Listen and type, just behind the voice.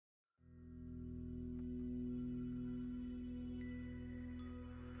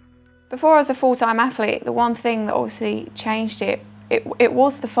Before I was a full-time athlete, the one thing that obviously changed it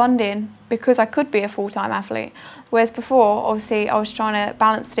was the funding, because I could be a full-time athlete. Whereas before, obviously, I was trying to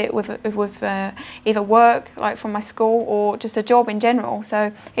balance it with either work, like from my school, or just a job in general.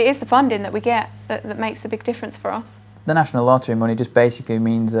 So it is the funding that we get that makes a big difference for us. The National Lottery money just basically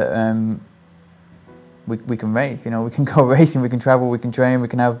means that we can race. You know, we can go racing, we can travel, we can train, we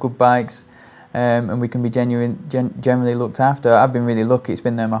can have good bikes, and we can be generally looked after. I've been really lucky. It's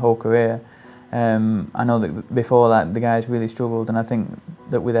been there my whole career. I know that before that the guys really struggled, and I think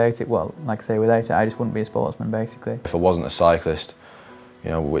that without it, well, like I say, without it I just wouldn't be a sportsman basically. If I wasn't a cyclist, you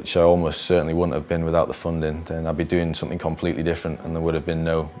know, which I almost certainly wouldn't have been without the funding, then I'd be doing something completely different, and there would have been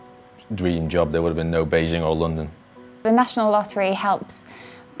no dream job, there would have been no Beijing or London. The National Lottery helps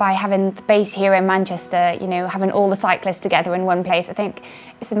by having the base here in Manchester, you know, having all the cyclists together in one place. I think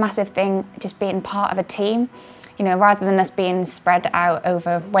it's a massive thing just being part of a team. You know, rather than us being spread out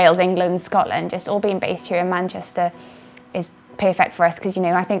over Wales, England, Scotland, just all being based here in Manchester is perfect for us, because, you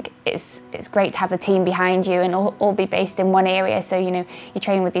know, I think it's great to have the team behind you and all be based in one area. So, you know, you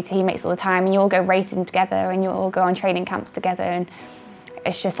train with your teammates all the time and you all go racing together and you all go on training camps together, and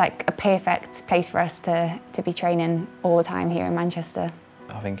it's just like a perfect place for us to be training all the time here in Manchester.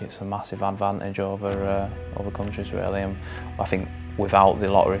 I think it's a massive advantage over other countries really, and I think without the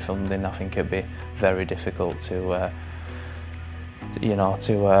lottery funding, I think it'd be very difficult to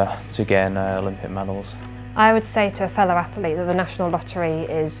gain Olympic medals. I would say to a fellow athlete that the National Lottery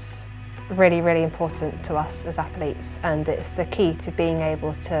is really, really important to us as athletes, and it's the key to being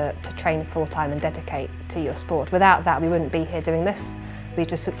able to train full-time and dedicate to your sport. Without that, we wouldn't be here doing this. We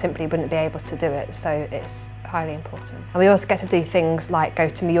just simply wouldn't be able to do it, so it's highly important. And we also get to do things like go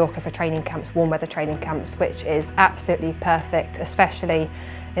to Mallorca for training camps, warm weather training camps, which is absolutely perfect, especially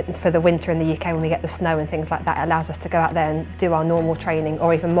for the winter in the UK when we get the snow and things like that. It allows us to go out there and do our normal training,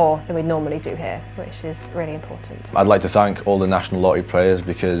 or even more than we normally do here, which is really important. I'd like to thank all the National Lottery players,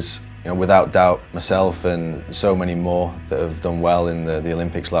 because, you know, without doubt, myself and so many more that have done well in the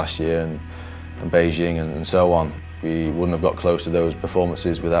Olympics last year and Beijing and so on, we wouldn't have got close to those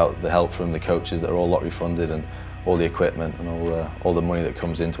performances without the help from the coaches that are all lottery funded, and all the equipment and all the money that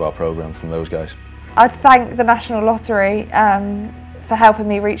comes into our programme from those guys. I'd thank the National Lottery for helping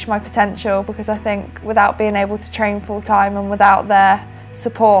me reach my potential, because I think without being able to train full time and without their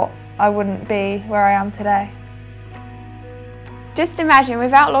support, I wouldn't be where I am today. Just imagine,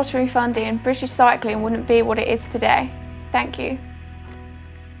 without lottery funding, British cycling wouldn't be what it is today. Thank you.